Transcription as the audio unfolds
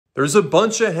There's a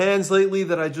bunch of hands lately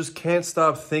that I just can't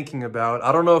stop thinking about.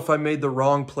 I don't know if I made the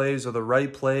wrong plays or the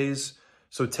right plays.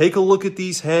 So take a look at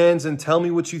these hands and tell me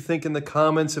what you think in the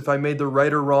comments if I made the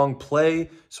right or wrong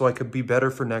play so I could be better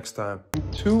for next time.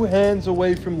 2 hands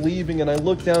away from leaving and I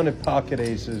look down at pocket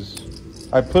aces.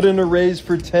 I put in a raise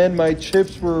for 10. My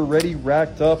chips were already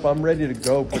racked up. I'm ready to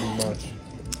go pretty much.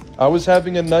 I was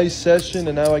having a nice session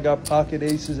and now I got pocket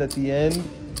aces at the end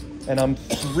and I'm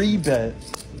 3-bet.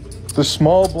 The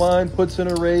small blind puts in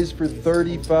a raise for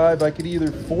 35. I could either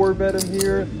 4-bet him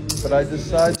here, but I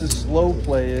decide to slow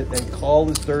play it and call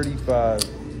his 35.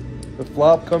 The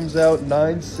flop comes out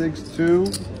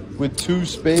 9-6-2 with 2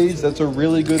 spades. That's a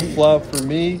really good flop for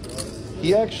me.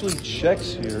 He actually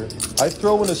checks here. I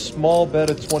throw in a small bet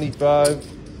of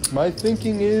 25. My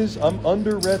thinking is I'm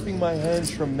under-repping my hand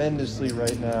tremendously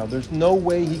right now. There's no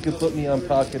way he could put me on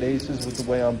pocket aces with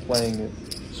the way I'm playing it.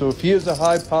 So if he has a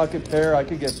high pocket pair, I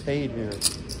could get paid here.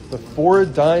 The 4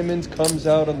 of diamonds comes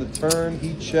out on the turn.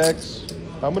 He checks.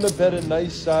 I'm going to bet a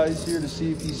nice size here to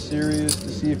see if he's serious, to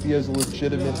see if he has a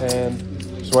legitimate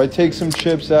hand. So I take some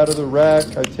chips out of the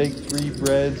rack. I take 3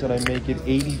 breads, and I make it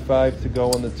 85 to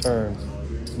go on the turn.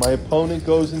 My opponent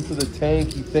goes into the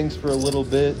tank. He thinks for a little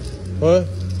bit. What?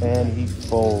 And he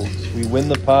folds. We win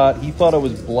the pot. He thought I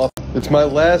was bluffing. It's my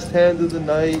last hand of the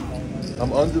night.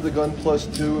 I'm under the gun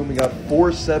 +2, and we got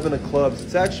 4-7 of clubs.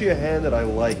 It's actually a hand that I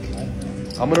like.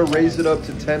 I'm going to raise it up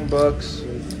to 10 bucks.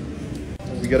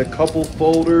 We got a couple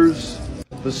folders.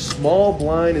 The small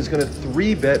blind is going to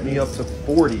 3-bet me up to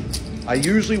 40. I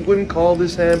usually wouldn't call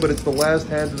this hand, but it's the last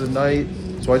hand of the night,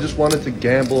 so I just wanted to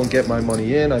gamble and get my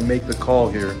money in. I make the call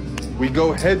here. We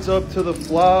go heads up to the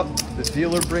flop. The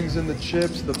dealer brings in the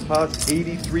chips. The pot's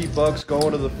 83 bucks going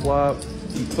to the flop.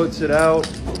 He puts it out.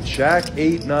 Jack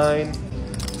 8-9.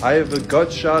 I have a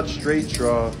gut shot straight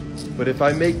draw, but if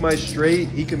I make my straight,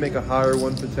 he can make a higher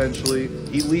one potentially.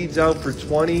 He leads out for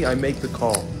 20, I make the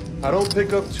call. I don't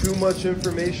pick up too much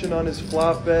information on his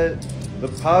flop bet. The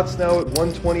pot's now at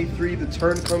 123, the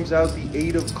turn comes out the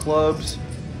 8 of clubs,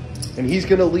 and he's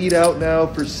gonna lead out now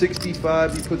for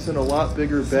 65. He puts in a lot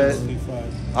bigger bet.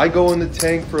 65. I go in the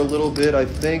tank for a little bit, I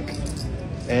think,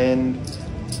 and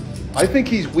I think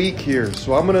he's weak here,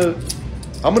 so I'm gonna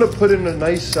put in a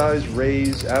nice size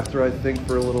raise after I think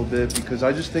for a little bit because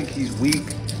I just think he's weak.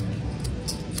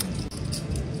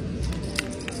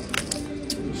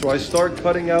 So I start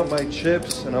cutting out my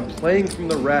chips and I'm playing from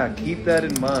the rack. Keep that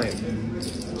in mind.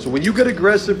 So when you get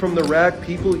aggressive from the rack,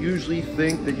 people usually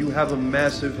think that you have a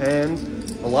massive hand.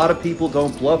 A lot of people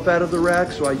don't bluff out of the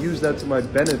rack, so I use that to my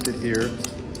benefit here.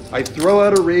 I throw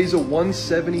out a raise of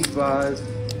 175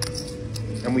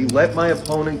 and we let my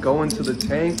opponent go into the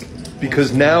tank,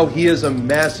 because now he has a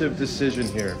massive decision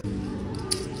here.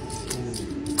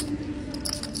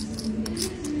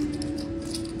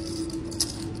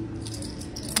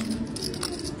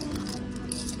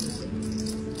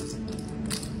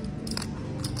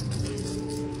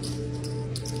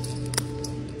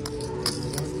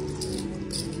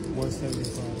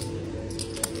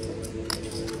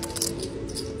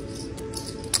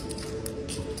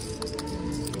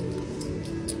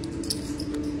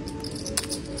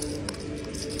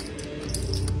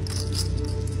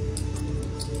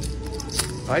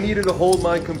 I needed to hold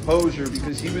my composure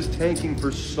because he was tanking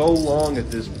for so long at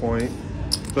this point.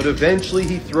 But eventually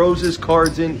he throws his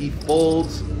cards in, he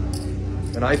folds,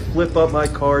 and I flip up my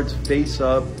cards face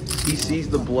up. He sees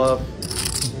the bluff,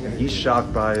 and he's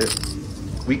shocked by it.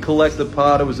 We collect the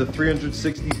pot. It was a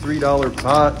 $363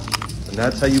 pot, and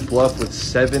that's how you bluff with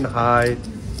 7 high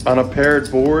on a paired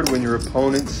board when your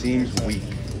opponent seems weak.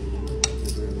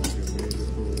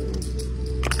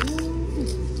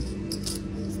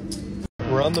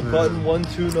 We're on the button,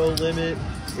 1-2, no limit.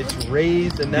 It's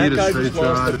raised, and that guy just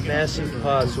lost a massive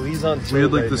pot, so he's on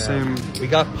tilt right now. We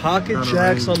got pocket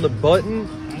jacks on the button.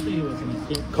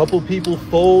 A couple people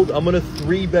fold. I'm gonna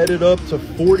 3-bet it up to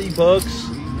 40 bucks.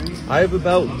 I have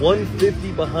about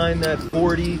 150 behind that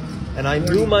 40, and I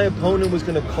knew my opponent was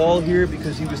gonna call here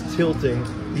because he was tilting.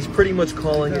 He's pretty much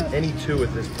calling it any 2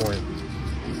 at this point.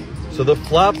 So the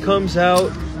flop comes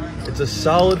out. It's a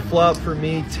solid flop for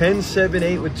me.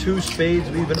 10-7-8 with 2 spades.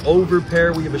 We have an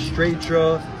overpair. We have a straight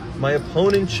draw. My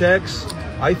opponent checks.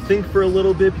 I think for a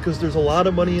little bit because there's a lot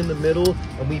of money in the middle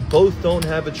and we both don't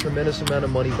have a tremendous amount of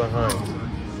money behind.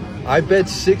 I bet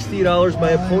 $60.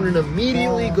 My opponent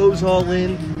immediately goes all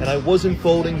in and I wasn't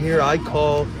folding here. I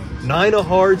call 9 of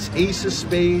hearts, ace of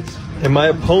spades, and my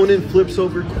opponent flips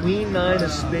over queen 9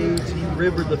 of spades. He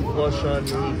rivered the flush on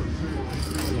me.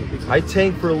 I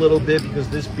tanked for a little bit because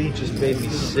this beat just made me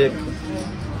sick.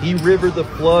 He rivered the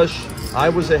flush. I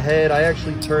was ahead. I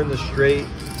actually turned the straight.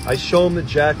 I show him the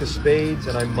jack of spades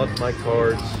and I muck my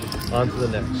cards. On to the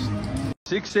next.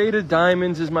 6-8 of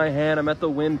diamonds is my hand. I'm at the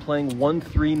win playing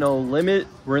 1-3 no limit.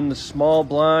 We're in the small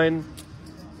blind.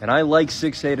 And I like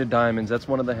 6-8 of diamonds. That's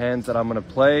one of the hands that I'm going to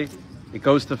play. It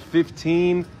goes to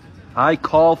 15. I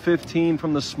call 15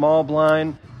 from the small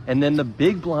blind. And then the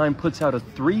big blind puts out a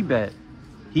 3-bet.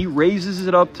 He raises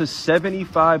it up to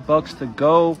 75 bucks to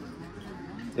go.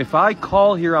 If I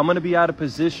call here, I'm going to be out of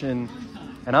position.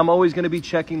 And I'm always going to be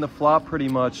checking the flop pretty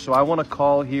much. So I want to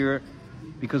call here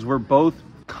because we're both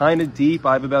kind of deep.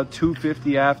 I have about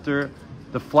 250 after.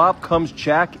 The flop comes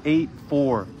jack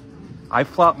 8-4. I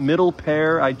flop middle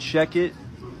pair. I check it.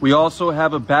 We also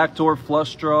have a backdoor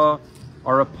flush draw.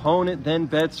 Our opponent then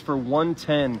bets for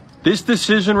 110. This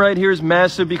decision right here is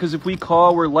massive because if we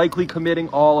call, we're likely committing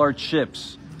all our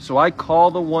chips. So I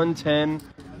call the 110,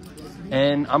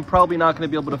 and I'm probably not going to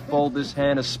be able to fold this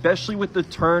hand, especially with the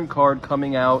turn card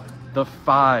coming out, the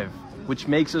 5, which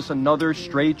makes us another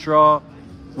straight draw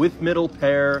with middle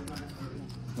pair.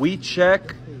 We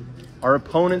check. Our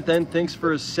opponent then thinks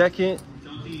for a second.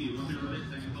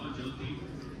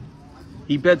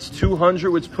 He bets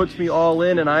 200, which puts me all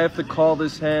in, and I have to call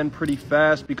this hand pretty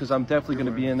fast because I'm definitely going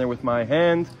to be in there with my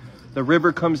hand. The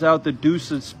river comes out, the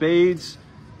deuce of spades,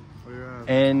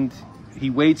 and he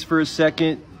waits for a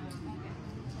second,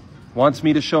 wants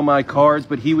me to show my cards,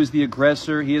 but he was the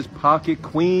aggressor. He has pocket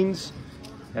queens,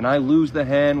 and I lose the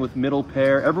hand with middle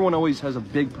pair. Everyone always has a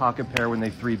big pocket pair when they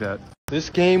 3-bet. This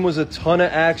game was a ton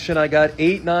of action. I got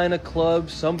 8-9 of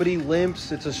clubs. Somebody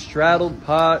limps. It's a straddled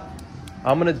pot.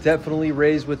 I'm going to definitely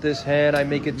raise with this hand. I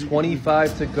make it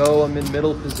 25 to go. I'm in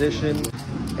middle position.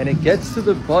 And it gets to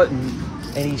the button,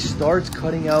 and he starts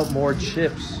cutting out more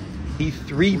chips. He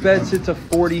 3-bets it to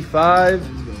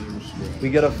 45.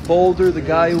 We get a folder. The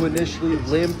guy who initially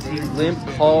limped, he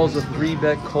calls a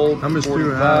 3-bet cold to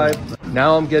 45.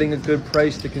 Now I'm getting a good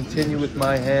price to continue with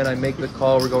my hand. I make the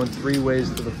call. We're going 3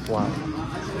 ways to the flop.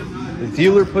 The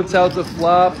dealer puts out the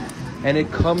flop, and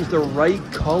it comes the right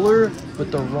color,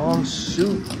 but the wrong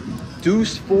suit.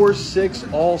 Deuce, 4,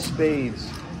 6, all spades.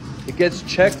 It gets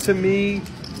checked to me.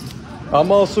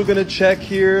 I'm also gonna check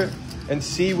here and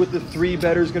see what the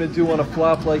 3-better is gonna do on a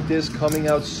flop like this, coming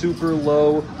out super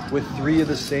low with 3 of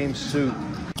the same suit.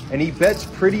 And he bets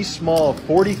pretty small,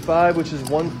 45, which is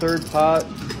 1/3 pot.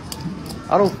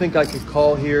 I don't think I could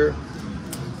call here.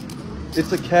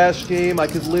 It's a cash game. I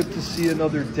could live to see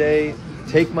another day.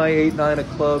 Take my 8-9 of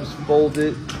clubs, fold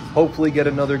it, hopefully get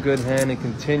another good hand and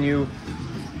continue.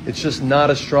 It's just not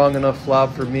a strong enough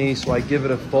flop for me, so I give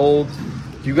it a fold.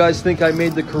 Do you guys think I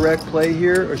made the correct play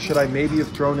here, or should I maybe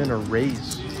have thrown in a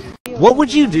raise? What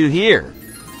would you do here?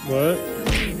 What?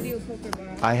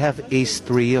 I have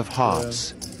ace-3 of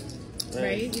hearts.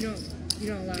 Right? You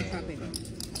don't allow shopping.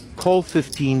 Call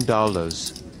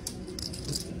 $15.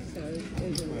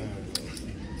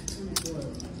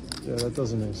 Yeah, that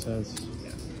doesn't make sense.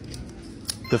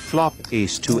 The flop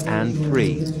ace-2 and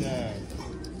 3.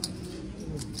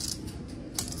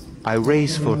 I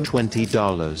raise for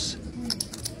 $20.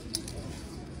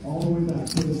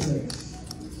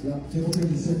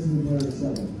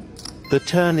 The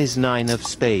turn is 9 of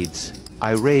spades.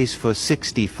 I raise for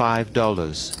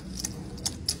 $65.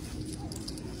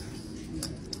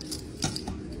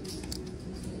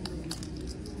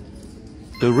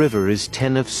 The river is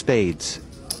 10 of spades.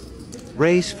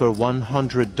 Raise for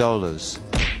 $100.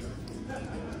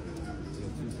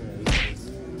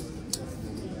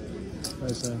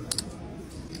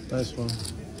 Nice one.